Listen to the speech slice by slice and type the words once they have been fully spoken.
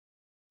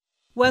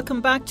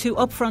Welcome back to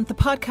Upfront, the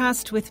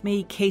podcast with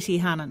me, Katie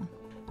Hannon.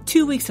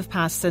 2 weeks have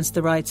passed since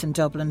the riots in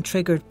Dublin,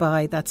 triggered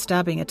by that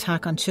stabbing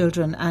attack on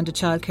children and a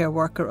childcare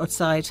worker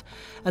outside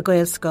a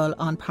Gaelscoil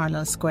on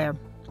Parnell Square.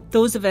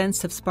 Those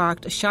events have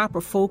sparked a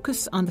sharper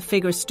focus on the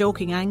figures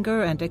stoking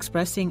anger and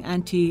expressing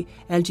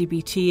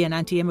anti-LGBT and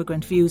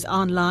anti-immigrant views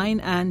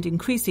online and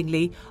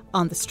increasingly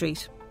on the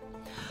street.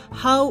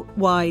 How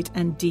wide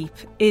and deep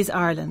is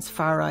Ireland's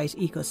far-right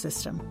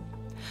ecosystem?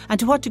 And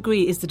to what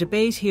degree is the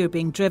debate here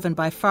being driven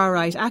by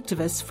far-right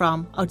activists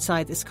from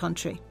outside this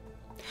country?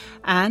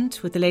 And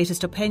with the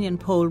latest opinion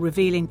poll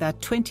revealing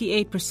that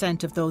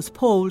 28% of those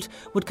polled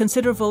would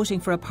consider voting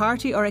for a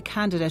party or a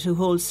candidate who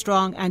holds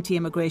strong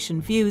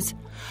anti-immigration views,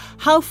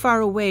 how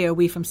far away are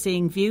we from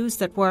seeing views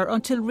that were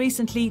until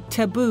recently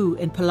taboo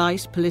in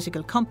polite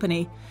political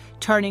company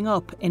turning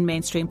up in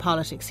mainstream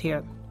politics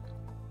here?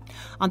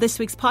 On this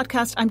week's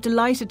podcast, I'm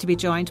delighted to be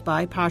joined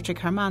by Patrik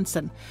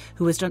Hermansson,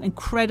 who has done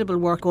incredible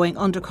work going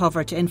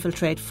undercover to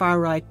infiltrate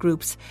far-right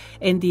groups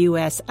in the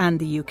US and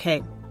the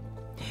UK.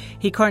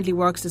 He currently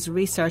works as a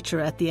researcher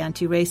at the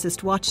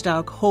anti-racist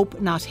watchdog Hope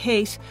Not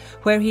Hate,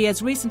 where he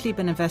has recently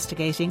been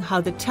investigating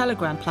how the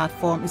Telegram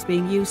platform is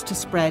being used to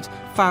spread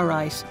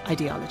far-right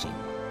ideology.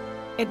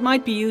 It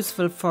might be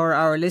useful for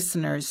our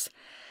listeners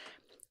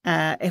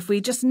if we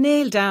just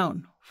nail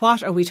down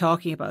what are we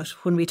talking about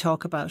when we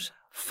talk about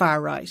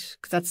far-right.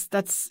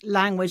 That's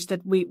language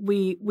that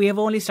we have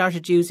only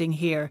started using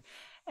here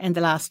in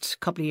the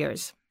last couple of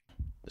years.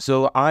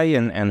 So I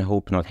and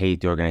Hope Not Hate,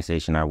 the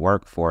organization I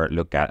work for,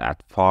 look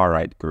at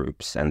far-right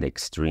groups and the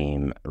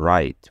extreme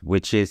right,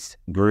 which is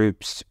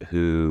groups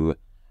who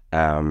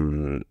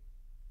challenge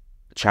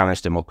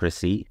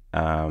democracy,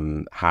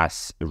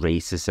 has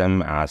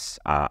racism as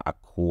a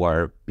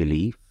core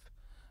belief,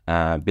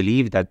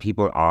 believe that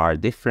people are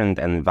different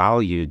and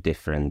value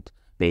different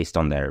based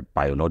on their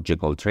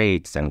biological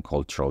traits and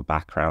cultural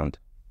background.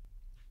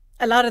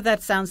 A lot of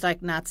that sounds like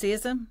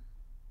Nazism.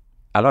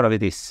 A lot of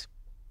it is.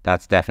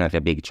 That's definitely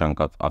a big chunk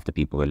of the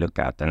people we look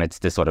at. And it's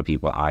the sort of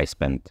people I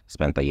spent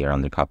a year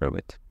undercover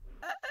with.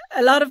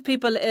 A lot of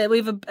people, we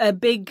have a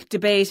big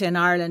debate in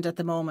Ireland at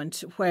the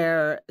moment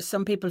where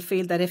some people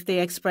feel that if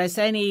they express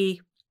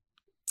any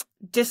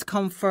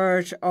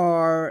discomfort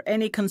or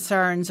any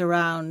concerns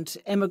around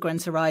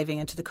immigrants arriving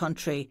into the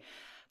country,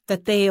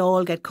 that they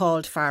all get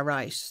called far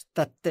right.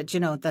 That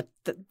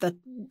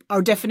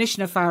our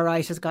definition of far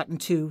right has gotten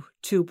too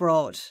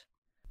broad.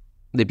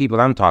 The people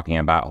I'm talking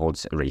about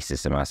holds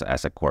racism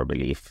as a core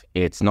belief.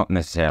 It's not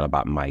necessarily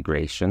about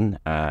migration.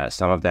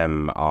 Some of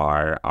them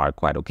are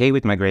quite okay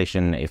with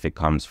migration if it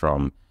comes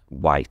from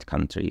white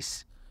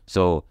countries.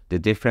 So the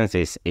difference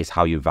is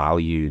how you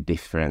value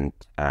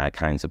different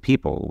kinds of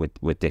people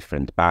with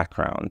different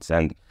backgrounds.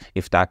 And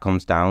if that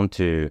comes down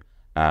to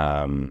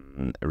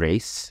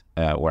race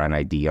or an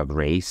idea of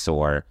race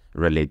or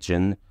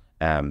religion,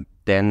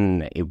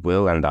 then it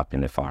will end up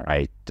in the far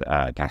right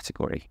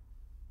category.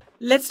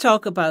 Let's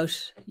talk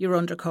about your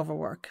undercover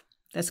work.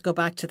 Let's go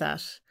back to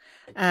that.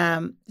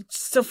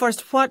 So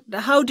first,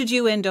 how did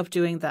you end up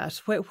doing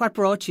that? What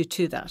brought you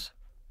to that?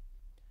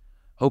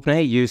 Hope Not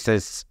Hate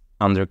uses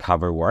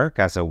undercover work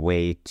as a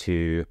way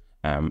to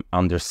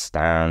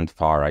understand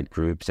far-right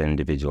groups and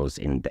individuals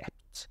in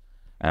depth.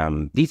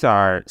 These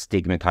are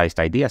stigmatized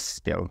ideas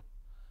still.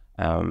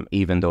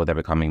 Even though they're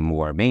becoming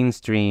more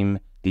mainstream,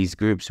 these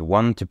groups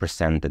want to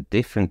present the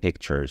different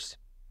pictures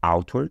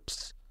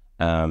outwards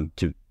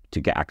to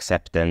get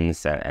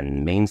acceptance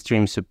and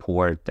mainstream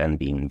support and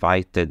be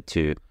invited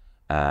to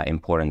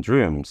important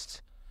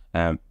rooms.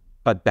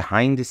 But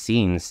behind the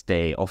scenes,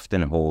 they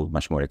often hold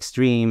much more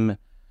extreme,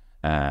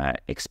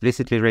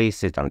 explicitly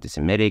racist,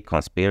 anti-Semitic,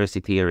 conspiracy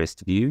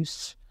theorist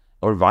views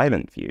or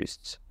violent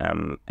views.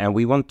 And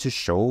we want to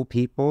show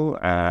people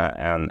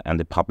and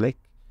the public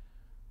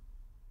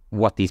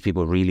what these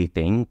people really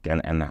think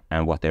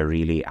and what they're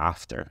really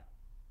after.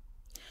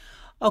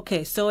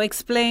 Okay, so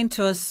explain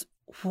to us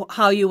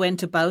how you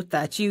went about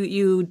that.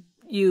 You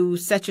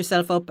set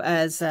yourself up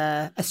as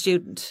a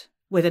student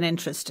with an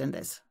interest in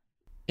this.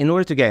 In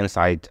order to get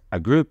inside a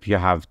group, you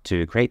have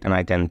to create an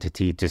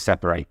identity to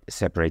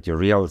separate your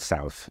real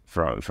self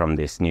from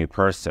this new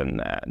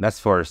person. That's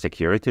for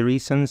security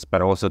reasons,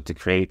 but also to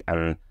create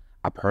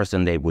a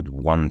person they would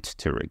want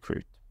to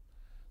recruit.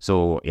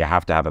 So you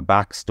have to have a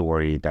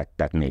backstory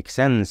that makes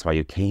sense, why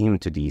you came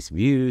to these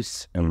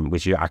views,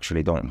 which you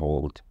actually don't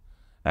hold.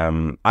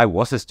 I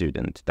was a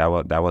student. That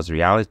was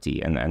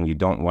reality, and you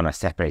don't want to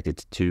separate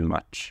it too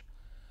much.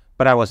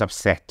 But I was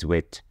upset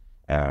with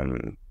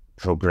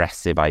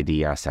progressive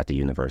ideas at the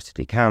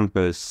university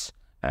campus.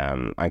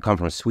 I come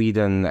from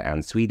Sweden,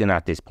 and Sweden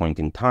at this point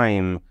in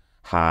time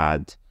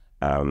had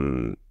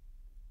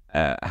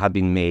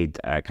been made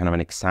kind of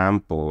an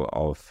example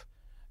of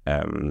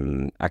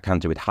a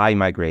country with high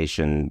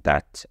migration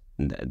that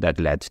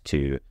led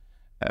to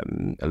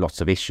lots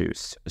of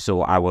issues.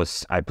 So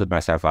I put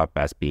myself up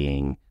as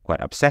being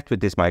quite upset with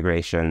this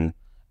migration,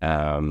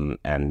 and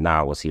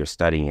now I was here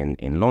studying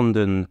in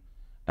London,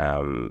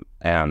 and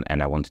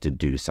I wanted to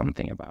do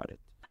something about it.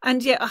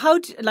 And yeah,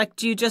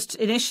 do you just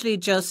initially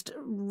just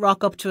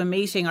rock up to a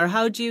meeting, or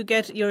how do you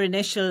get your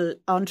initial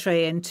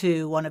entree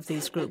into one of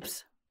these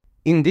groups?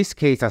 In this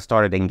case, I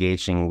started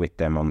engaging with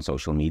them on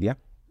social media.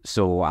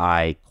 So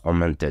I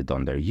commented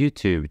on their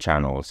YouTube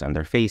channels and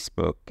their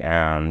Facebook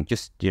and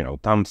just,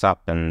 thumbs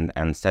up and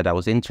said I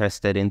was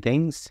interested in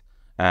things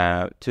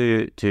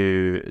to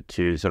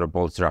sort of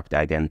bolster up the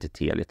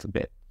identity a little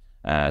bit.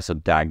 So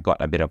that I got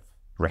a bit of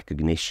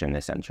recognition,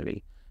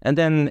 essentially. And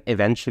then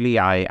eventually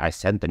I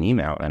sent an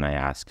email and I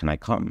asked, can I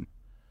come?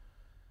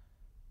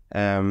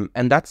 And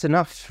that's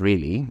enough,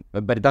 really.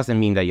 But it doesn't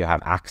mean that you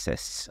have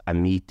access. A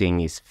meeting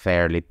is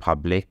fairly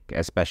public,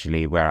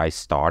 especially where I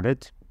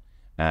started,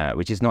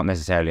 which is not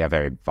necessarily a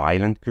very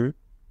violent group.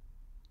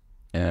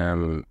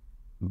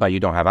 But you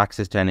don't have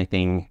access to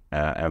anything.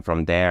 And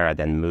from there, I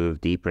then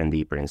moved deeper and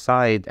deeper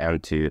inside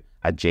and to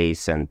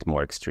adjacent,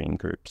 more extreme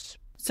groups.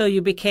 So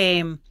you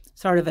became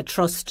sort of a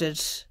trusted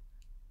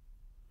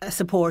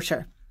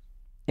supporter.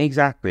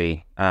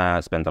 Exactly.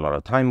 Spent a lot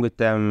of time with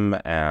them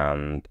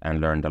and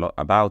learned a lot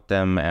about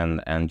them.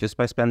 And just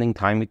by spending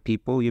time with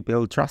people, you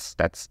build trust.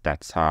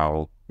 That's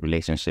how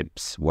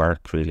relationships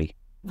work, really.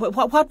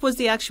 What was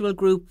the actual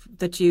group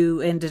that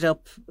you ended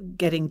up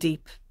getting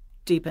deep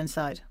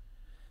inside?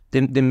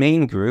 The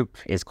main group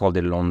is called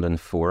the London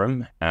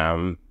Forum,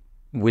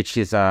 which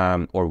is,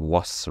 or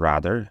was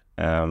rather,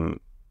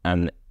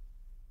 an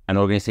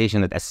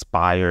organization that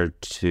aspired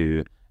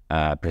to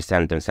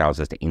present themselves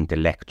as the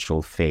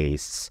intellectual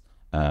face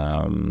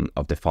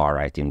of the far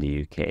right in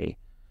the UK.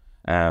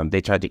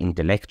 They tried to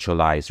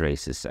intellectualize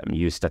racism,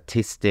 use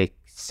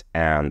statistics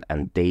and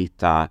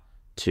data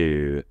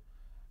to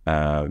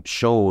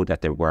show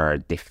that there were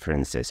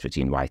differences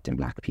between white and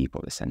black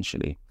people,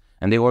 essentially.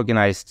 And they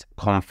organized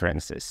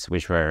conferences,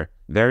 which were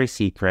very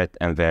secret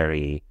and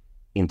very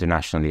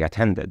internationally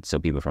attended. So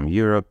people from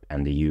Europe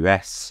and the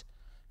US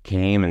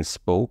came and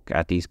spoke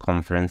at these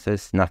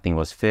conferences. Nothing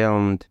was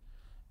filmed.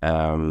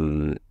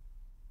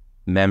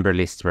 Member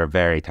lists were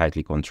very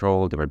tightly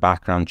controlled. There were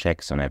background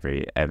checks on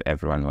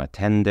everyone who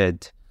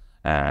attended.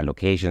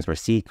 Locations were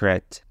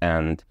secret,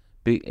 and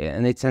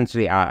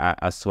essentially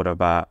a sort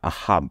of a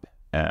hub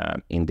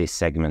in this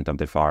segment of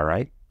the far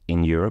right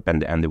in Europe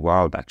and the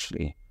world,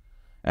 actually.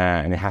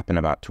 And it happened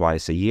about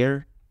twice a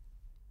year.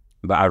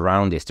 But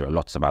around this, there were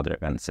lots of other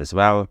events as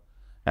well.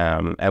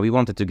 And we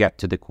wanted to get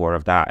to the core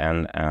of that,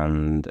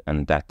 and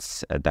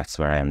that's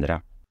where I ended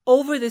up.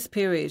 Over this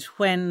period,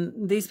 when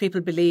these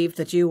people believed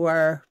that you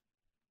were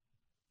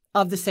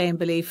of the same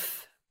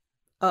belief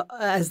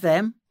as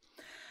them,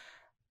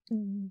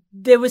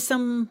 there was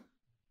some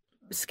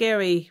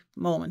scary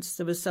moments.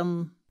 There was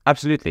some...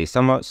 Absolutely.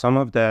 Some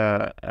of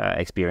the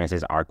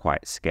experiences are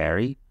quite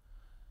scary.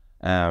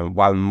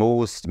 While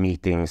most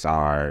meetings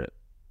are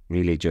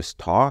really just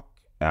talk,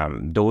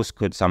 those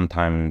could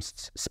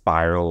sometimes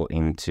spiral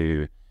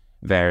into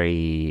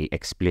very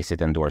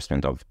explicit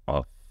endorsement of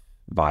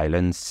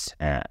violence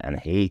and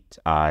hate.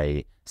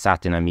 I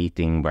sat in a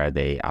meeting where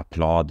they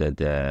applauded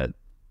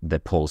the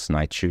Pulse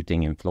night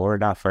shooting in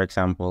Florida, for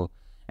example.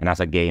 And as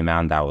a gay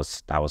man, that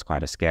was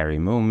quite a scary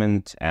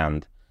moment.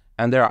 And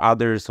there are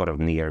other sort of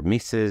near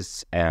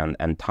misses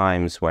and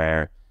times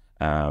where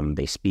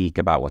they speak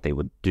about what they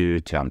would do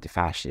to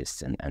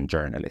anti-fascists and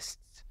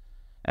journalists.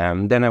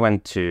 Then I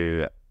went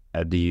to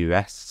the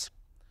US.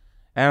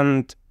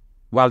 And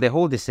while they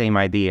hold the same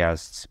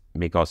ideas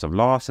because of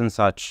laws and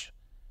such,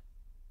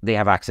 they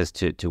have access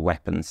to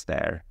weapons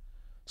there.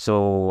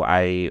 So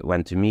I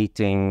went to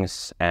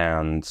meetings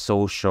and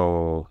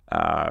social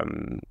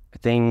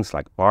things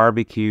like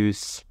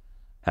barbecues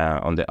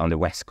on the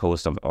west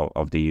coast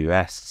of the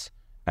US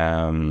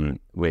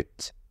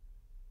with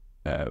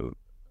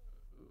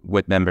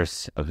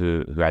members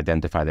who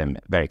identify them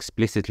very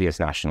explicitly as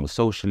National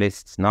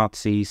Socialists,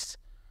 Nazis,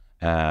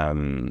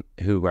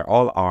 who were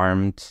all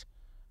armed.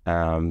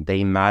 They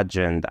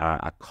imagined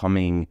a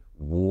coming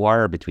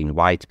war between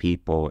white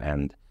people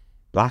and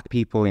black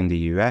people in the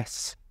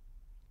US,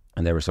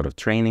 and they were sort of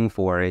training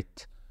for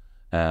it.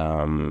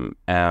 And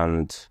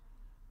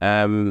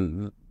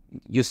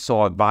you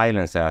saw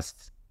violence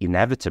as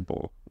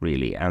inevitable,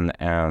 really, and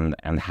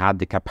had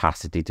the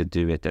capacity to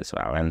do it as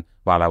well. And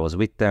while I was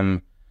with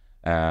them,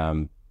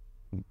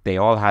 they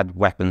all had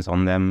weapons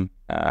on them.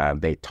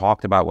 They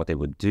talked about what they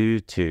would do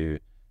to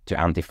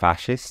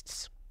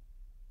anti-fascists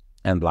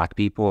and black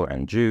people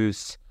and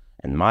Jews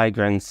and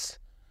migrants.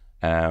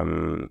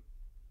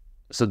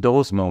 So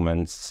those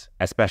moments,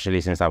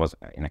 especially since I was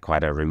in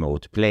quite a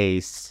remote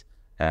place,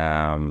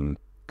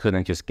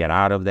 couldn't just get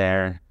out of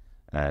there.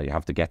 You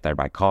have to get there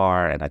by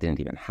car, and I didn't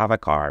even have a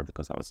car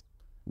because I was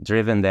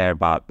driven there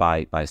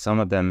by some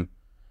of them.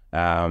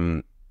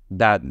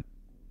 That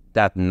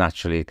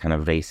naturally kind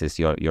of raises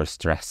your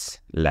stress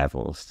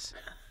levels.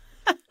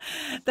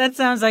 That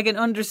sounds like an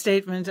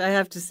understatement, I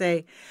have to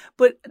say.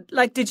 But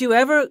did you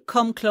ever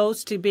come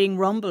close to being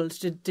rumbled?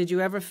 Did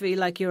you ever feel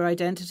like your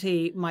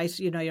identity might,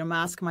 your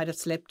mask might have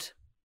slipped?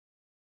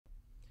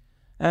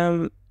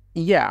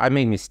 Yeah, I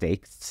made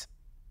mistakes.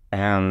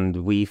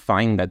 And we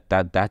find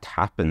that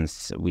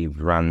happens. We've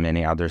run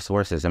many other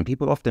sources, and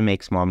people often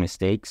make small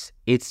mistakes.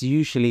 It's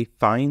usually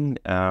fine.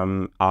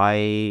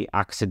 I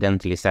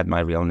accidentally said my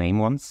real name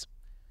once,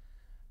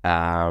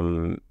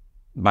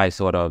 by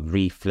sort of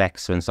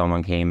reflex when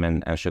someone came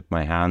and shook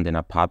my hand in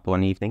a pub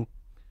one evening.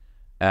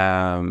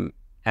 And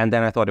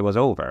then I thought it was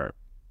over.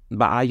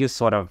 But I just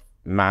sort of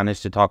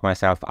managed to talk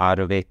myself out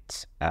of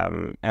it.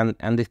 And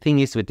the thing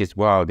is with this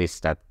world is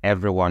that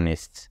everyone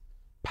is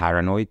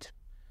paranoid.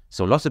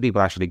 So lots of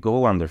people actually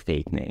go under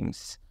fake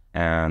names,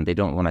 and they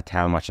don't want to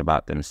tell much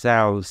about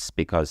themselves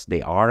because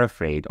they are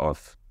afraid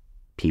of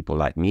people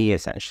like me,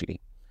 essentially.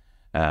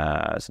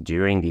 So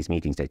during these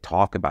meetings, they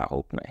talk about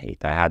hope, not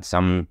hate. I had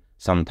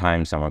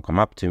sometimes someone come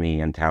up to me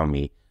and tell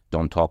me,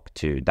 don't talk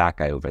to that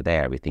guy over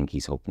there. We think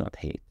he's hope, not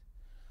hate.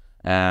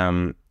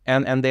 And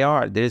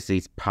there's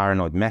these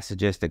paranoid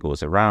messages that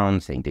goes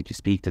around saying, did you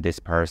speak to this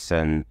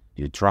person?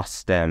 Do you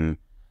trust them?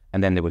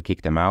 And then they will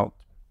kick them out.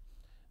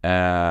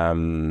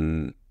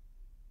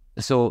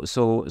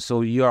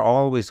 So you're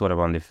always sort of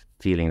on the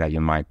feeling that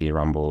you might be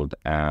rumbled,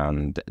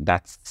 and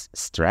that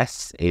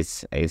stress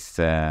does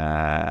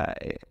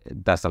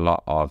a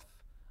lot of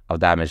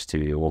damage to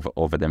you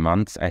over the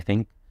months, I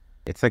think.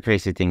 It's a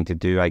crazy thing to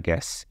do, I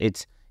guess.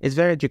 It's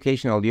very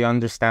educational. You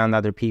understand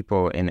other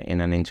people in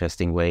an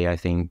interesting way, I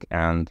think.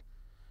 And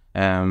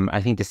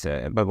I think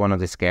but one of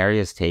the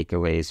scariest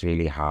takeaways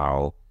really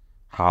how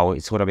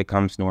it sort of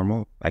becomes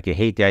normal. Like you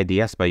hate the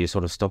ideas, but you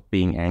sort of stop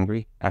being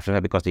angry after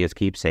that because they just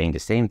keep saying the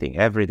same thing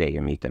every day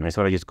you meet them. It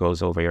sort of just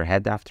goes over your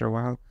head after a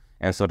while.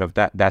 And sort of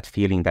that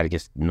feeling that it's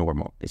just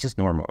normal. It's just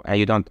normal. And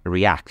you don't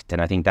react.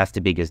 And I think that's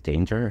the biggest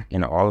danger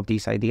in all of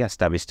these ideas,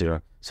 that is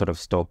to sort of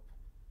stop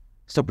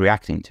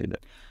reacting to them.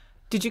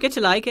 Did you get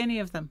to like any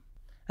of them?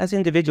 As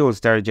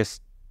individuals, they're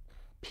just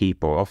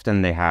people.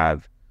 Often they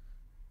have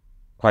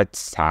quite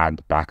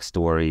sad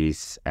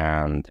backstories,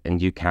 and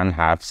you can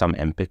have some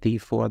empathy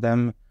for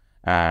them.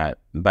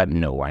 But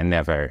no, I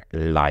never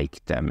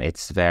liked them.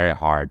 It's very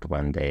hard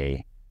when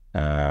they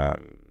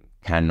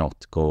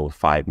cannot go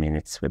 5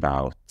 minutes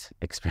without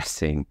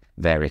expressing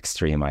their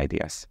extreme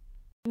ideas.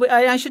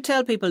 I should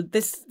tell people,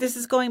 this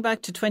is going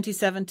back to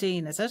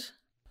 2017, is it?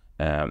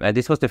 And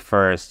this was the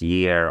first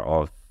year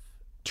of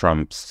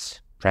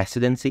Trump's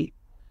presidency.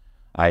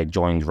 I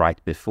joined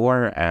right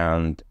before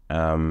and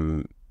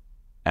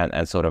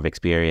sort of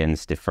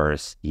experienced the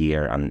first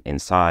year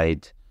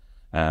inside,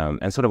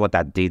 and sort of what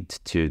that did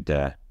to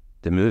the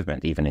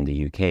movement, even in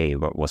the UK,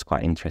 was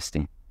quite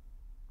interesting.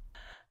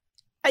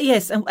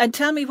 Yes, and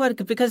tell me what,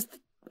 because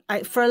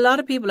for a lot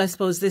of people, I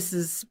suppose this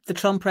is the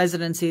Trump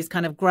presidency is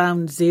kind of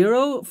ground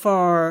zero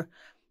for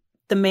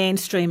the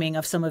mainstreaming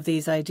of some of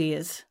these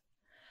ideas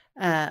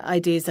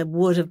that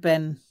would have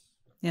been,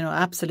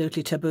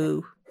 absolutely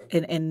taboo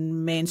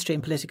in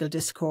mainstream political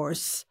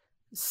discourse,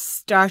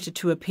 started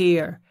to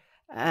appear,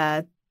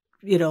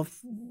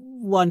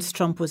 once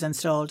Trump was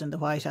installed in the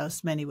White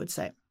House, many would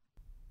say.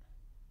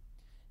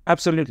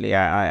 Absolutely.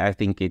 I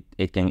think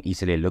it can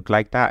easily look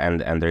like that,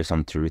 and there's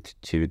some truth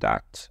to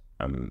that.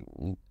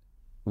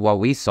 What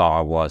we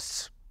saw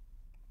was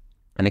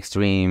an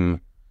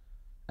extreme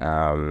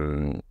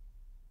sense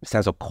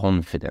of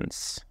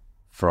confidence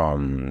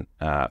from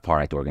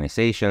far-right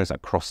organizations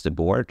across the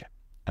board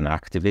and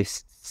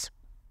activists.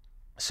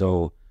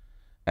 So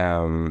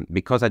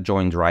because I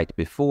joined right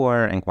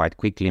before and quite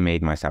quickly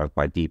made myself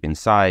quite deep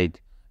inside,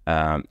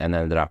 and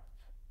ended up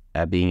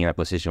being in a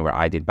position where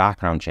I did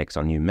background checks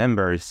on new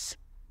members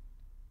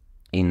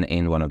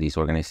in one of these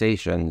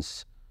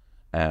organizations,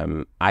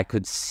 I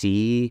could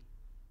see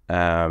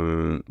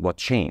what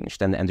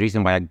changed. And the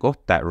reason why I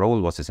got that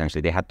role was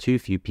essentially they had too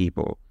few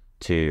people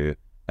to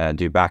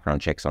do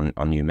background checks on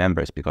new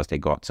members because they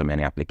got so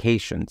many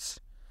applications.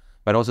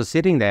 But also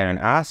sitting there and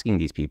asking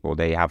these people,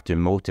 they have to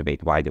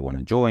motivate why they want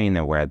to join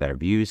and where their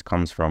views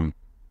comes from.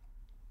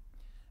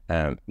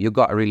 You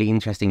got a really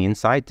interesting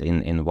insight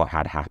in what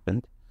had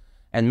happened.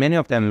 And many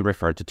of them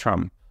refer to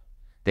Trump.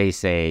 They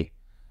say,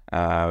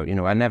 I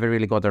never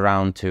really got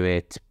around to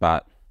it,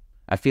 but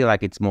I feel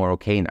like it's more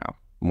okay now,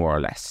 more or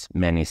less,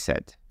 many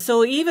said.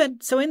 So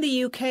in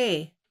the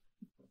UK,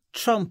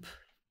 Trump,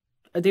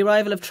 the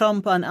arrival of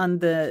Trump on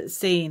the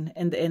scene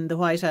in the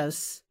White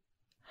House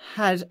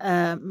had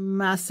a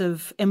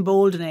massive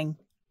emboldening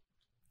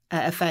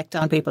effect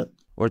on people.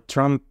 Or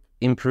Trump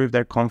improved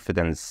their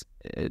confidence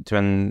to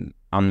an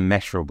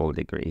unmeasurable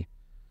degree.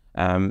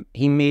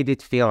 He made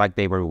it feel like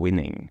they were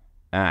winning.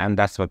 And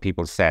that's what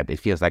people said. It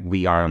feels like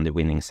we are on the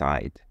winning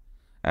side.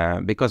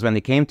 Because when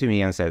they came to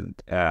me and said,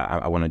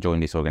 I want to join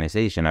this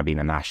organization, I've been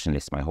a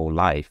nationalist my whole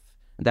life.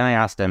 Then I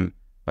asked them,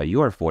 but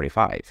you are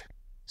 45.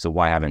 So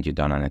why haven't you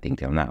done anything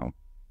till now?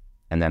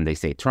 And then they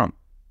say Trump.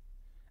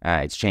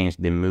 It's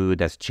changed. The mood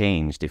has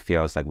changed. It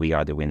feels like we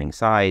are the winning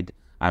side.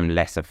 I'm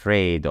less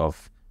afraid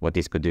of what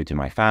this could do to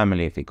my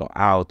family if it got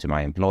out, to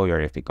my employer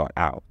if it got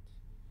out.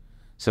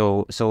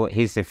 So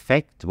his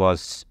effect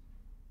was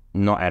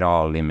not at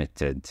all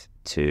limited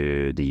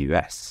to the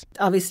US.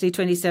 Obviously,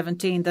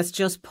 2017, that's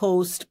just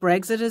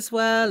post-Brexit as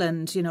well,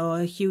 and, you know,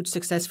 a huge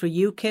success for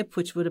UKIP,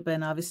 which would have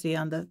been obviously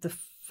on the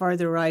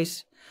further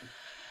right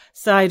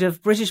side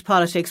of British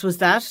politics. Did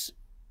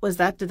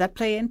that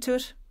play into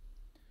it?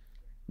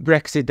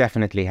 Brexit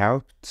definitely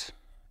helped.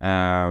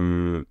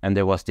 And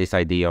there was this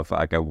idea of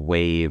like a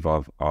wave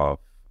of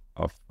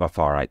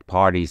far-right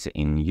parties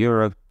in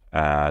Europe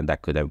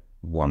that could have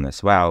won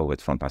as well,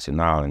 with Front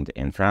National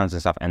in France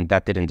and stuff, and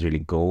that didn't really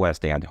go as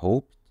they had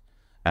hoped.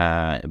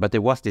 But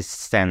there was this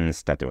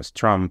sense that there was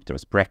Trump, there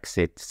was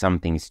Brexit,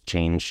 something's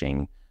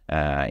changing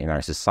in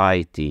our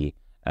society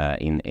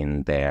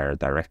in their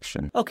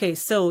direction. Okay,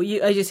 so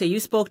as you say, you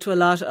spoke to a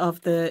lot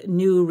of the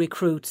new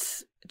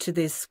recruits to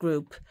this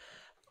group.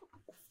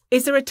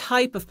 Is there a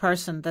type of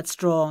person that's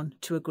drawn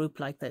to a group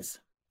like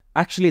this?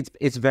 Actually,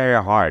 it's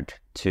very hard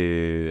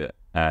to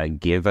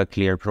give a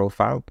clear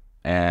profile.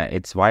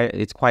 It's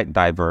quite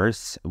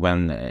diverse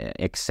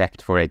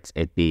except for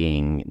it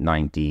being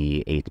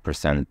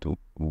 98%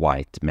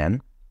 white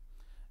men.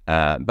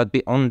 But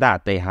beyond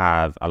that, they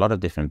have a lot of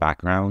different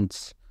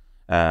backgrounds.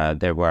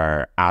 There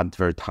were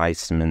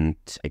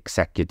advertisement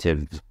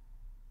executive,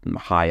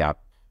 high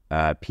up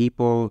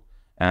people.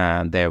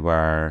 There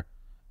were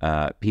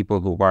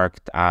people who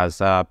worked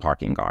as a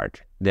parking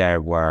guard.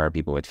 There were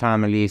people with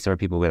families. There were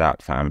people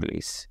without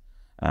families.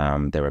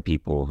 There were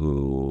people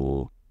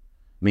who...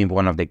 I mean,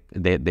 one of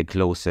the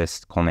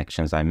closest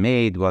connections I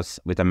made was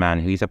with a man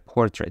who is a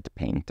portrait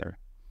painter.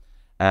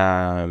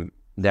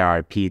 There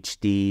are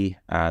PhD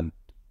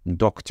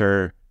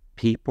doctor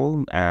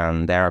people,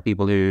 and there are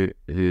people who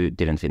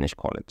didn't finish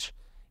college.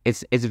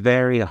 It's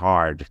very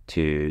hard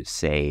to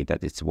say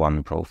that it's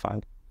one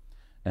profile.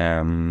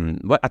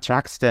 What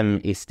attracts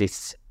them is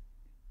this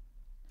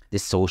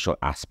social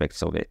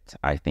aspects of it,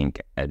 I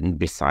think, and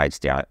besides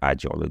the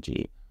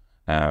ideology.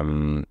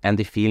 And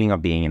the feeling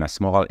of being in a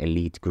small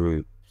elite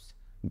group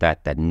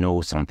that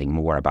knows something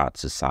more about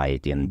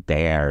society and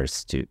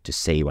dares to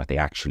say what they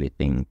actually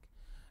think.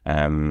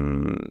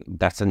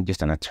 That's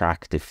just an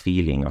attractive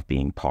feeling of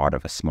being part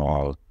of a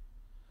small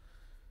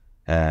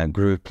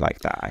group like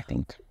that, I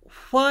think.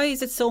 Why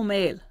is it so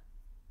male?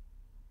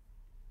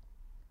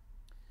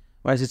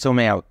 Why is it so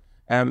male?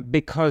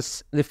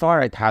 Because the far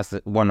right has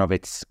one of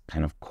its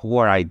kind of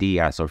core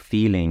ideas or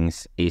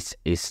feelings is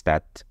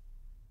that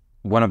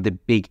one of the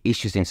big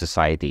issues in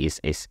society is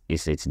its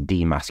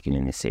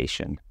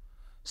demasculinization.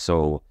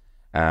 So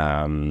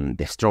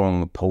the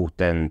strong,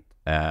 potent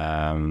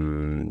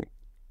kind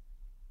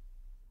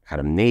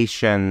of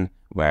nation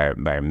where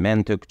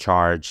men took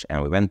charge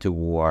and we went to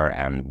war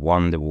and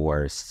won the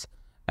wars,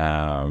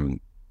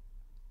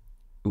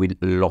 we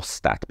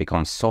lost that,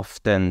 become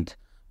softened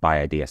by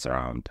ideas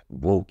around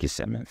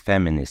wokeism and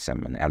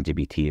feminism and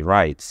LGBT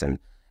rights, and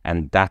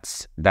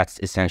that's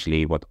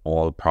essentially what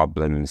all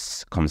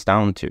problems comes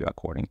down to,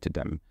 according to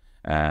them,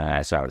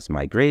 as well as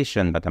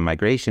migration. But the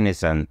migration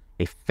is an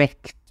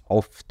effect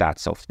of that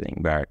softening,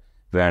 where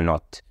we're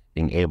not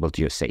being able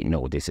to just say,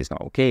 no, this is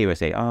not okay. We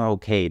say, oh,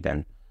 okay,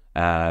 then,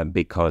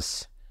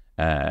 because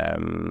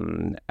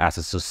as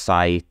a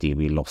society,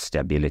 we lost the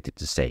ability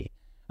to say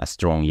a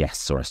strong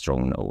yes or a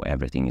strong no.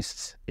 Everything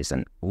is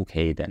an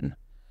okay then.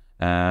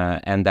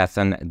 And that's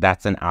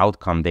an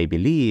outcome, they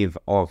believe,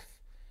 of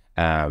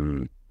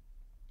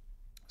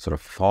sort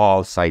of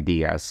false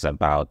ideas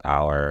about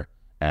our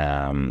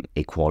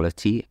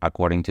equality,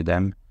 according to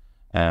them,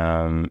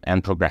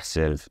 and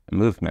progressive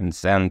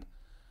movements. And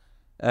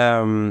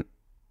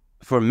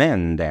for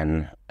men,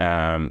 then,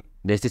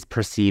 there's this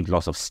perceived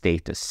loss of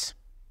status.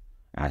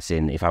 As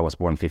in, if I was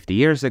born 50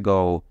 years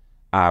ago,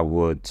 I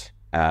would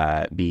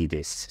be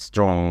this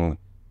strong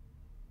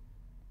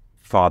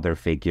father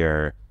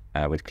figure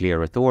with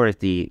clear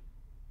authority,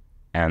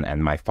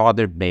 and my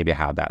father maybe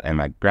had that, and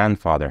my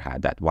grandfather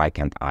had that. Why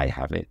can't I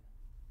have it?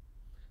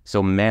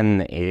 So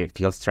men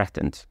feel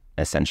threatened,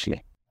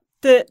 essentially.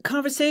 The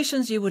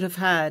conversations you would have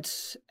had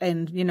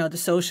and, you know, the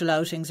social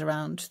outings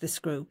around this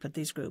group, at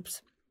these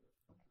groups,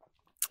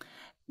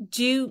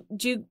 do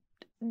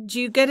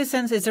you get a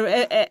sense, is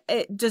there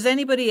does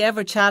anybody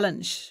ever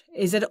challenge?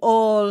 Is it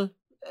all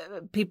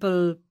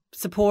people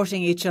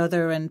supporting each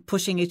other and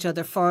pushing each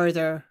other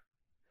further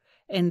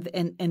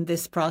in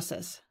this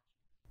process?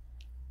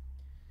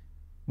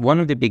 One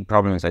of the big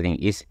problems, I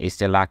think, is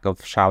the lack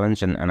of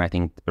challenge, and I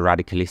think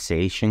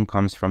radicalization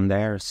comes from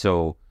there.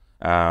 So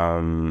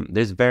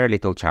there's very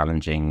little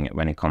challenging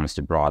when it comes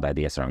to broad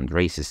ideas around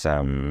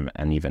racism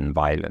and even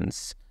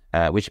violence,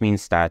 which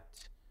means that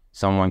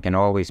someone can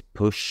always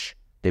push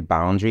the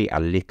boundary a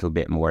little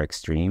bit more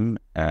extreme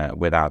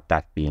without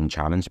that being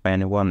challenged by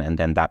anyone, and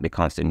then that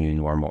becomes the new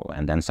normal,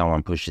 and then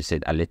someone pushes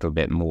it a little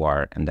bit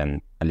more, and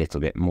then a little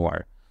bit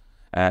more.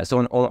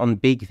 So on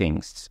big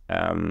things,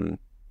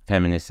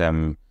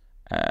 feminism,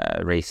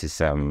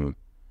 racism,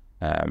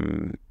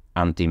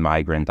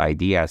 anti-migrant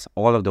ideas,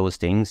 all of those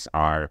things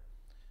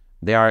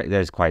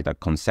there's quite a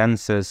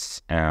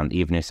consensus, and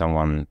even if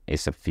someone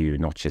is a few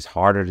notches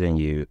harder than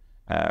you,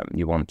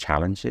 you won't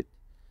challenge it.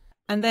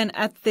 And then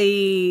at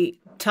the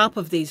top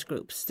of these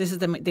groups, this is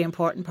the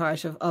important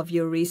part of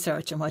your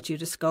research and what you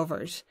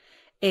discovered,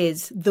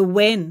 is the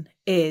win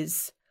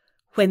is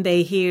when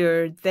they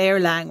hear their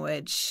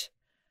language,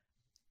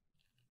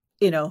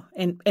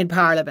 in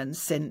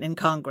parliaments, in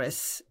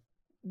Congress.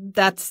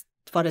 That's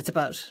what it's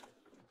about.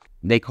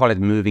 They call it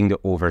moving the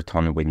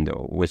Overton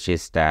window, which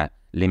is the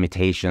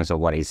limitations of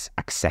what is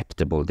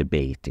acceptable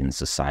debate in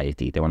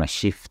society. They want to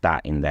shift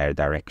that in their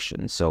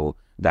direction so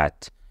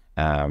that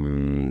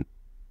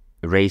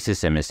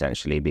racism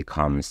essentially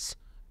becomes,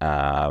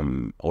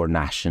 or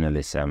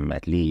nationalism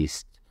at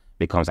least,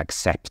 becomes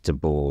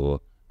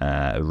acceptable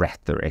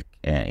rhetoric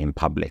in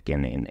public,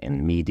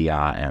 in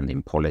media and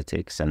in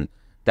politics. And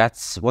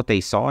that's what they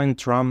saw in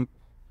Trump.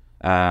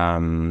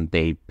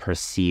 They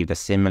perceived a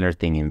similar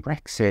thing in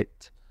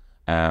Brexit.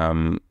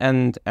 And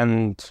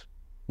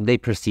they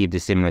perceived a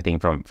similar thing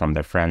from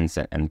their friends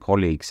and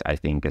colleagues, I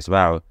think, as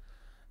well.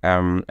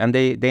 And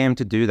they aim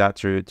to do that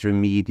through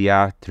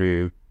media,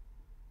 through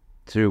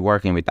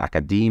working with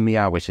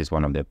academia, which is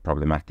one of the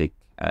problematic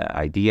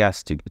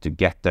ideas, to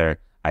get their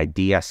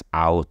ideas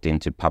out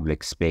into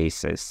public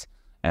spaces,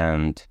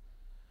 and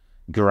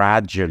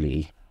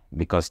gradually,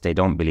 because they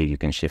don't believe you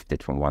can shift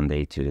it from one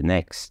day to the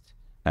next,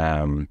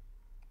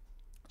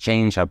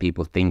 change how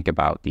people think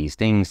about these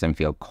things and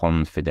feel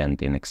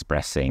confident in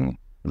expressing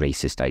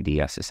racist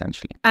ideas,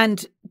 essentially.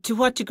 And to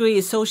what degree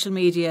is social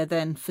media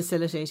then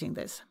facilitating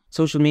this?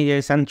 Social media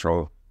is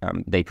central.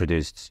 They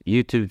produced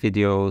YouTube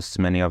videos,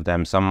 many of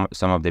them. Some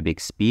of the big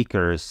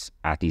speakers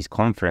at these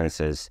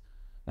conferences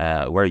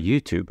were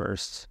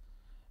YouTubers.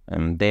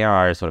 They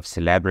are sort of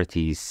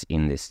celebrities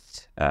in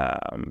this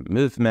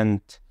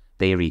movement.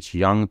 They reach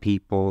young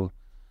people.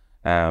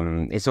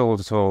 It's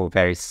also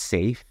very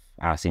safe,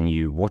 as in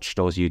you watch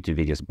those YouTube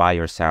videos by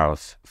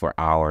yourself for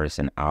hours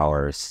and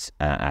hours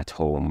at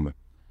home.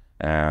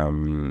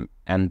 And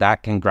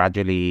that can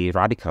gradually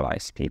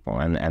radicalize people,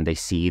 and they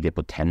see the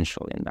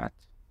potential in that.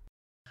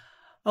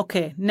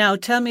 Okay, now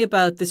tell me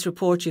about this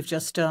report you've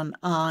just done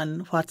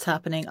on what's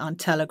happening on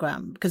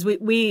Telegram, because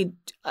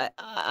I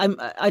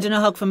don't know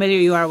how familiar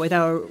you are with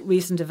our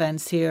recent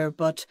events here,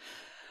 but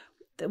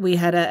we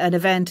had an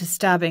event, a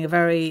stabbing, a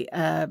very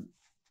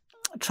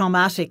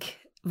traumatic,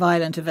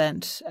 violent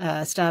event,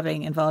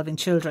 stabbing involving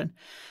children,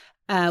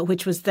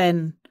 which was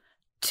then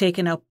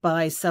taken up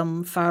by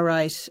some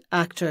far-right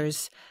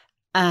actors,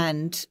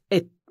 and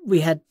we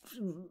had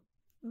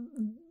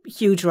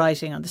huge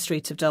rioting on the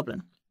streets of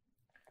Dublin.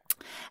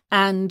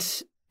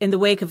 And in the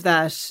wake of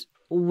that,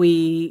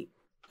 we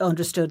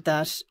understood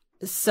that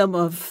some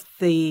of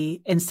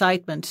the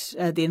incitement,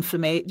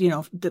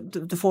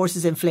 the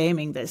forces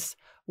inflaming this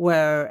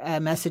were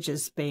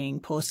messages being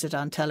posted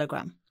on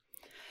Telegram.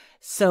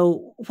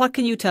 So what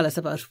can you tell us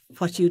about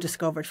what you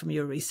discovered from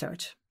your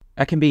research?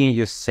 I can begin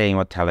just saying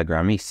what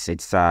Telegram is.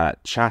 It's a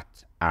chat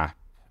app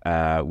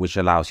which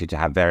allows you to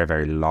have very,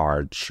 very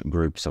large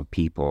groups of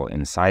people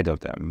inside of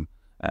them.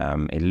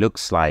 It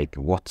looks like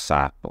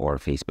WhatsApp or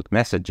Facebook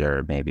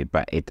Messenger maybe,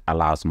 but it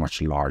allows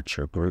much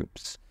larger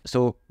groups.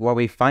 So what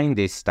we find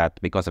is that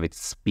because of its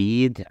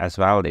speed as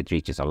well, it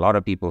reaches a lot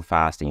of people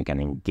fast, and you can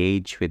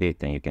engage with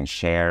it and you can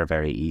share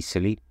very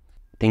easily.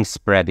 Things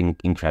spread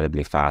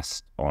incredibly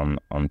fast on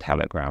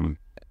Telegram.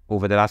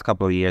 Over the last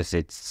couple of years,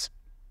 it's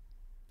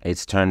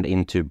turned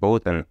into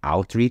both an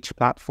outreach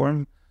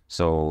platform,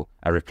 so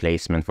a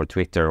replacement for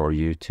Twitter or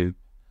YouTube,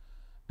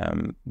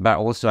 but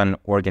also an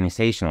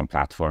organizational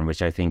platform,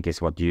 which I think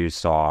is what you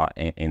saw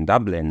in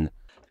Dublin.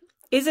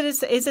 Is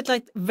it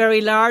like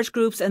very large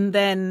groups and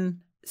then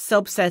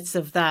subsets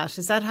of that?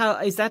 Is that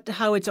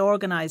how it's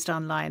organized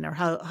online, or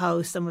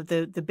how some of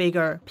the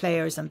bigger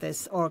players in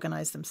this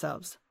organize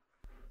themselves?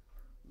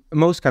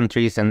 Most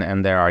countries,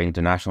 and there are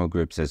international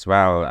groups as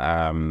well,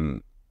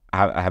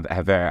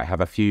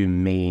 have a few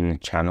main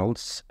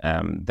channels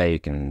that you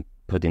can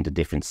put into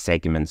different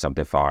segments of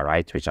the far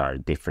right, which are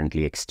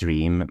differently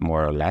extreme,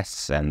 more or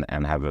less, and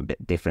have a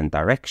bit different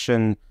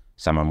direction.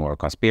 Some are more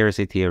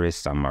conspiracy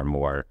theorists, some are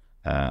more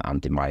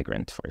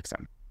anti-migrant, for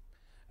example.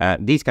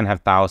 These can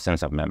have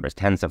thousands of members,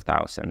 tens of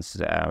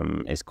thousands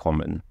is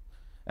common.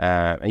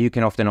 You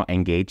can often not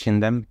engage in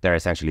them. They're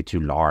essentially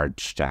too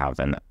large to have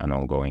an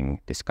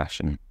ongoing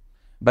discussion.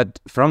 But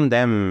from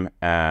them,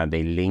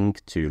 they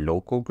link to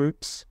local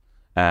groups,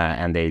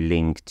 and they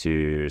link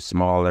to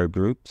smaller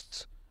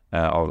groups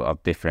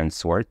of different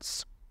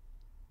sorts.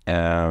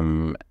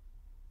 And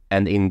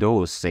in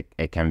those,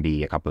 it can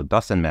be a couple of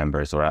dozen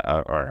members or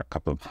a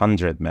couple of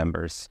hundred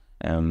members.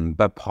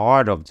 But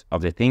part of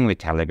the thing with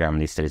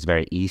Telegram is that it's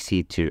very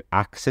easy to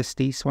access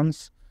these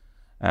ones.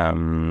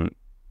 And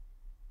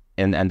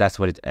that's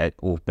what it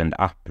opened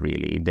up,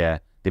 really.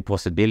 The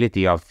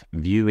possibility of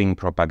viewing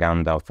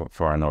propaganda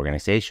for an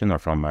organization or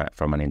from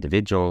an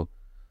individual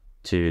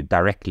to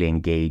directly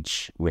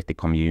engage with the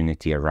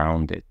community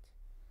around it.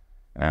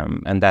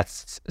 And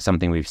that's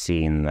something we've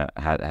seen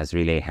has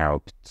really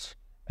helped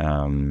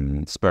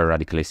spur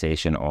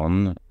radicalization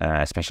on,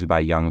 especially by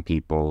young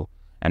people,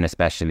 and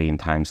especially in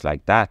times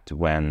like that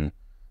when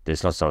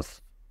there's lots of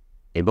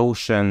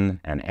emotion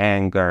and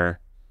anger,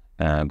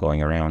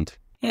 going around.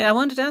 Yeah, I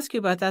wanted to ask you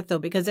about that, though,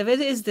 because if it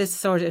is this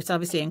sort of, it's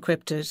obviously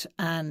encrypted,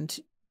 and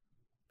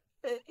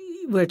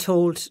we're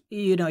told,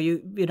 you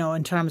know,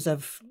 in terms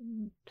of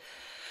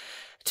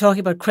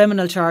talking about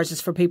criminal charges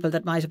for people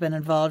that might have been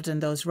involved in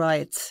those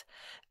riots,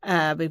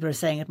 people are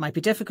saying it might be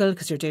difficult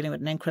because you're dealing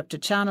with an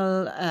encrypted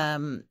channel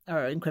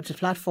or encrypted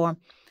platform.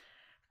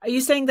 Are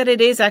you saying that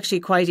it is actually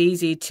quite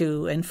easy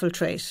to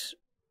infiltrate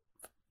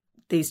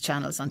these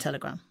channels on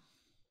Telegram?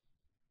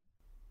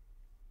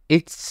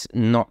 It's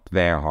not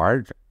very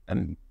hard.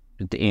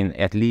 In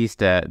at least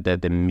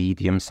the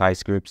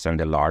medium-sized groups and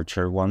the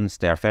larger ones,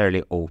 they are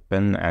fairly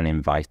open and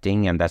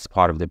inviting, and that's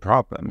part of the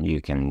problem. You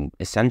can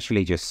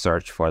essentially just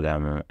search for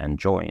them and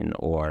join,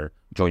 or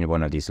join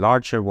one of these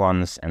larger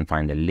ones and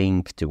find a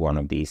link to one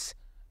of these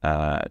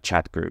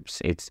chat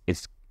groups. It's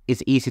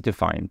easy to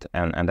find,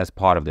 and that's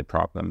part of the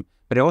problem.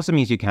 But it also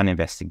means you can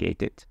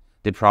investigate it.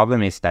 The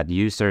problem is that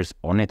users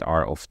on it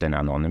are often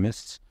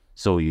anonymous.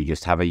 So you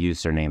just have a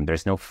username.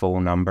 There's no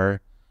phone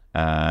number,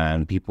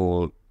 and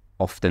people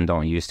often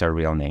don't use their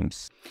real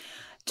names.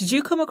 Did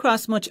you come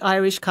across much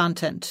Irish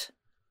content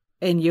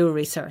in your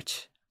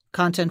research?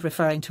 Content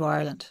referring to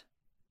Ireland?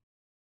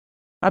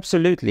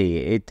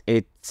 Absolutely.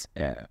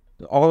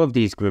 All of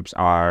these groups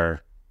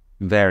are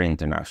very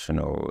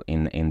international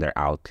in their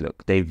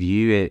outlook. They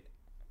view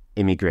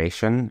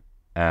immigration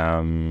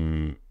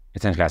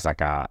essentially as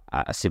like a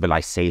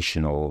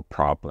civilizational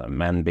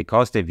problem, and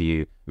because they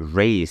view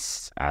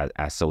race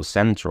as so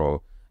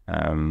central,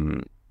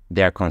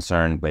 they're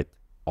concerned with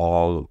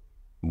all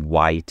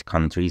white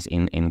countries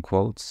in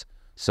quotes.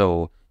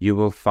 So you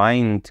will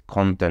find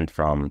content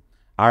from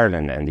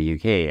Ireland and the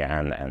UK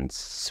and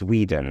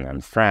Sweden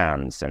and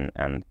France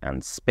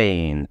and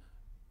Spain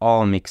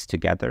all mixed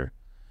together.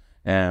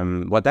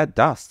 What that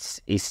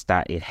does is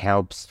that it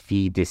helps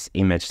feed this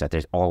image that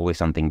there's always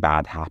something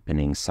bad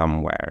happening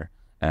somewhere.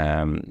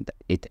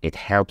 It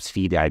helps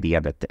feed the idea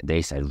that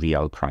there's a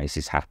real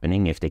crisis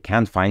happening. If they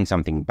can't find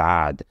something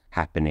bad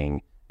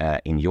happening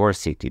in your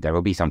city, there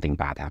will be something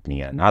bad happening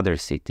in another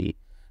city.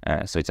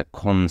 So it's a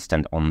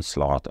constant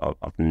onslaught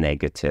of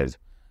negative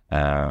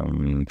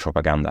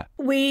propaganda.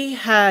 We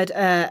had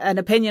an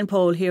opinion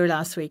poll here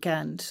last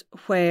weekend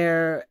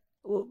where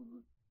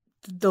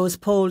those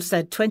polls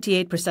said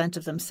 28%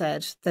 of them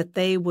said that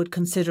they would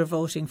consider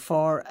voting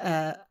for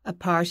a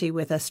party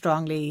with a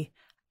strongly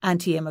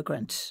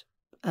anti-immigrant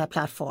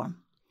platform,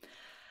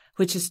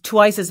 which is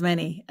twice as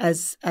many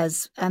as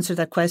answered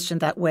that question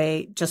that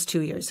way just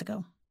 2 years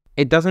ago.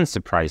 It doesn't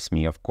surprise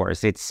me, of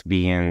course. It's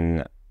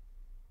been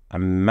a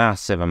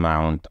massive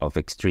amount of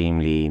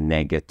extremely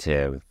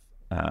negative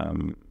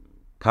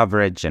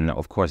coverage, and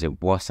of course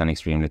it was an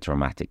extremely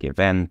traumatic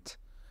event.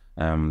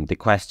 The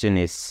question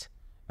is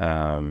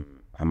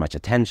how much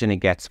attention it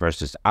gets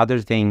versus other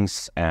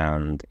things,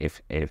 and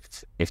if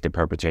the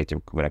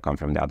perpetrator would have come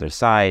from the other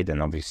side.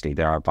 And obviously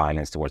there are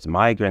violence towards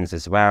migrants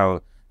as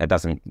well that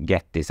doesn't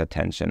get this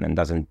attention and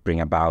doesn't bring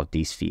about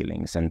these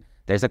feelings. And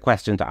there's a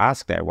question to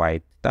ask there why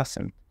it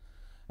doesn't.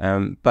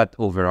 But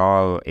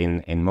overall,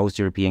 in most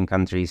European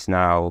countries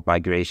now,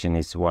 migration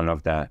is one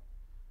of the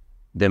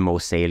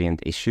most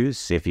salient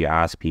issues. If you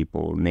ask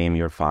people, name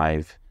your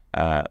 5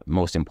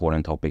 most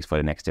important topics for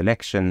the next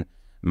election,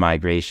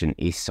 migration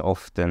is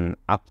often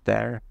up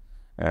there.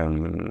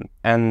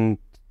 And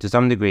to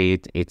some degree,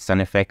 it's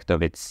an effect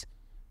of its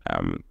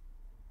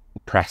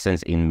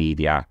presence in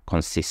media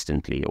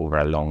consistently over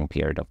a long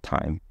period of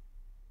time.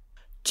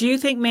 Do you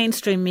think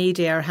mainstream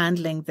media are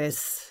handling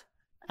this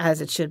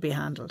as it should be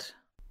handled?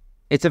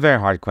 It's a very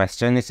hard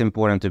question. It's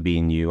important to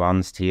be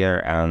nuanced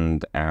here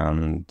and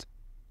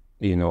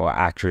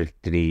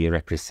accurately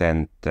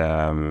represent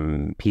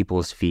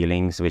people's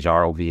feelings, which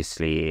are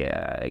obviously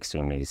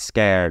extremely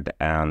scared,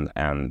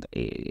 and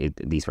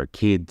these were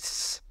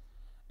kids.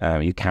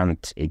 You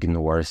can't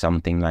ignore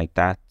something like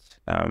that.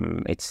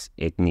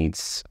 It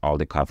needs all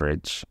the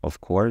coverage, of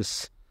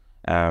course.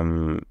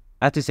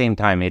 At the same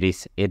time,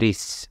 it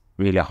is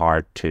really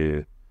hard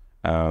to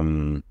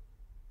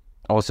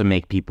also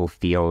make people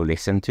feel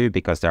listened to,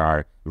 because there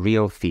are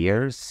real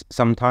fears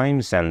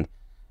sometimes, and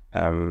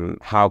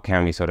how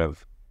can we sort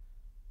of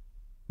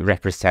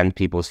represent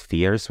people's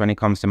fears when it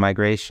comes to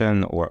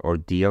migration, or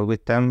deal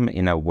with them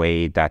in a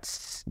way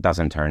that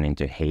doesn't turn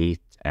into hate,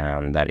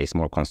 and that is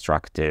more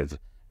constructive,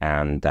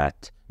 and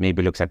that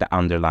maybe looks at the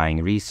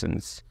underlying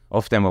reasons.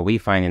 Often what we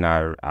find in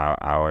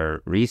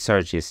our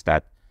research is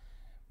that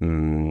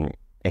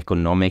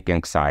economic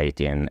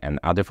anxiety and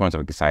other forms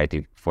of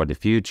anxiety for the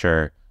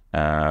future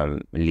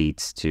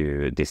leads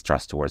to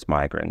distrust towards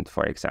migrants,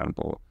 for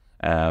example.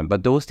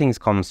 But those things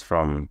comes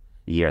from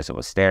years of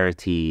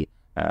austerity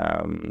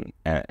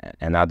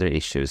and other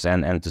issues,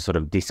 and to sort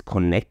of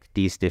disconnect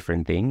these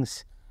different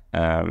things,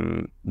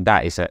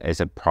 that is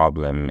a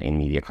problem in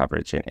media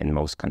coverage in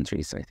most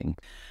countries, I think.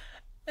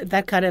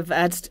 That kind of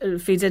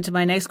feeds into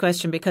my next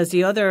question, because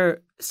the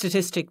other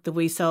statistic that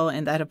we saw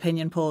in that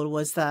opinion poll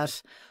was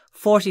that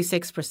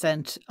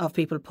 46% of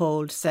people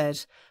polled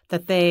said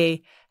that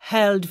they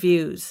held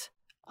views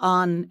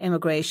on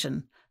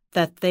immigration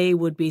that they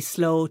would be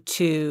slow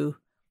to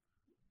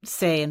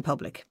say in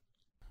public?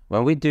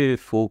 When we do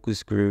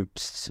focus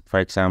groups, for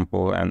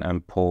example,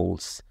 and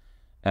polls,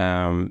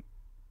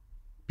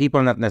 people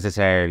are not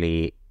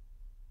necessarily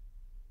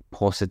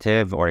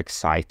positive or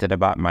excited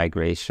about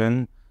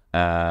migration,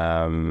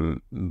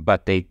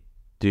 but they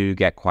do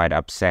get quite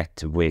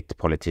upset with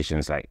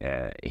politicians like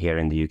here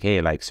in the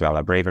UK, like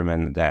Suella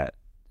Braverman,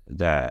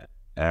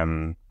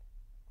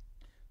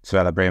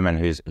 Suella Braverman,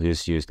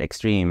 who's used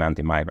extreme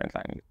anti-migrant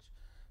language.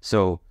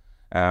 So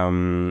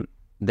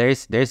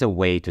there's a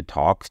way to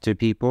talk to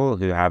people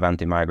who have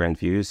anti-migrant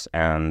views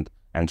and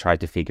try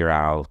to figure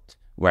out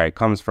where it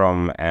comes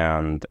from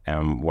and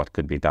what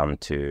could be done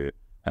to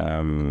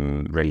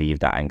relieve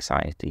that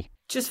anxiety.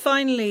 Just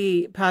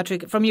finally,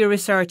 Patrik, from your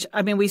research,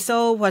 I mean, we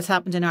saw what's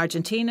happened in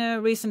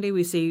Argentina recently.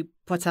 We see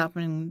what's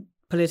happening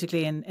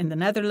politically in the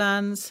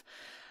Netherlands.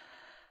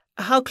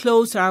 How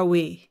close are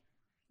we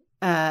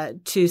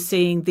to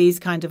seeing these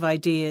kind of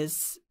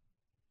ideas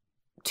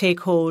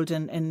take hold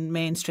in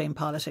mainstream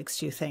politics,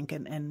 do you think,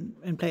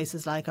 in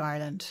places like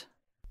Ireland?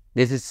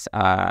 This is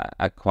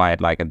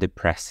quite like a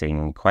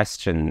depressing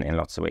question in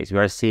lots of ways. We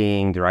are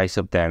seeing the rise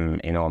of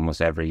them in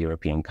almost every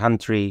European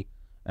country,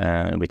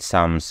 with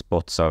some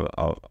spots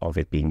of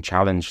it being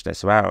challenged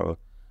as well.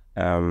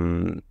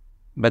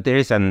 But there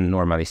is a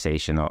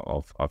normalization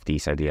of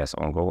these ideas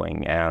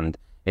ongoing, and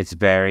it's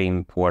very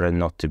important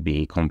not to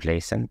be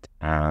complacent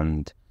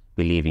and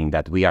believing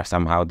that we are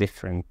somehow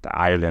different.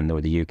 Ireland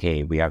or the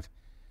UK, we have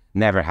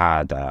never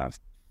had a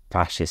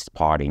fascist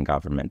party in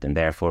government, and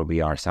therefore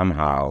we are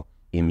somehow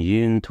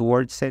immune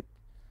towards it.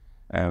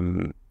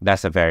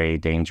 That's a very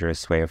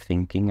dangerous way of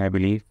thinking, I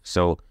believe.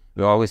 So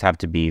we always have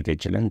to be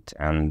vigilant,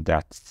 and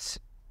that's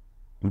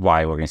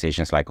why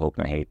organizations like Hope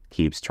No Hate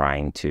keeps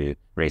trying to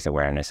raise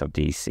awareness of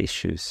these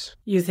issues.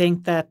 You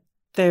think that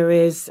there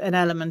is an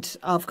element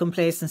of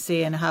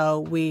complacency in how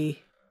we're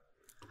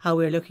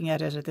looking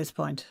at it at this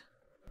point?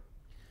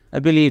 I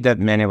believe that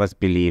many of us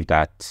believe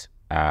that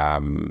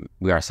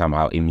we are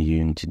somehow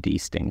immune to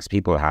these things.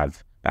 People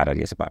have bad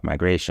ideas about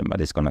migration, but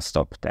it's going to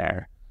stop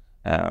there.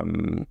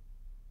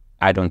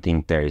 I don't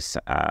think there is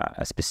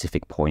a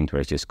specific point where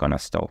it's just going to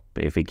stop.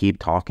 If we keep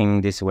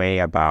talking this way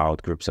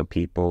about groups of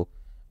people,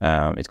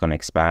 it's going to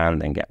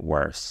expand and get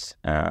worse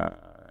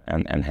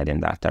and head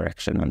in that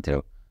direction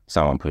until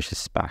someone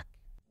pushes back.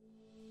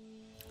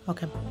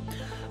 Okay.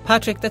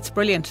 Patrik, that's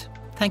brilliant.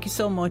 Thank you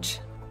so much.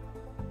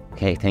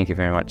 Okay, thank you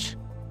very much.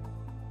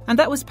 And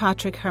that was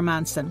Patrik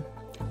Hermansson.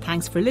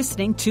 Thanks for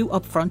listening to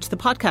Upfront, the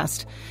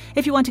podcast.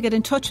 If you want to get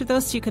in touch with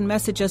us, you can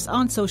message us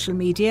on social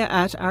media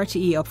at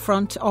RTE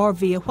Upfront or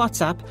via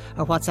WhatsApp.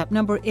 Our WhatsApp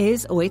number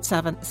is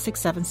 087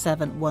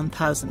 677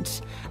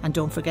 1000. And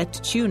don't forget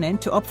to tune in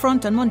to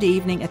Upfront on Monday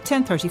evening at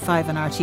 10:35 on RTE.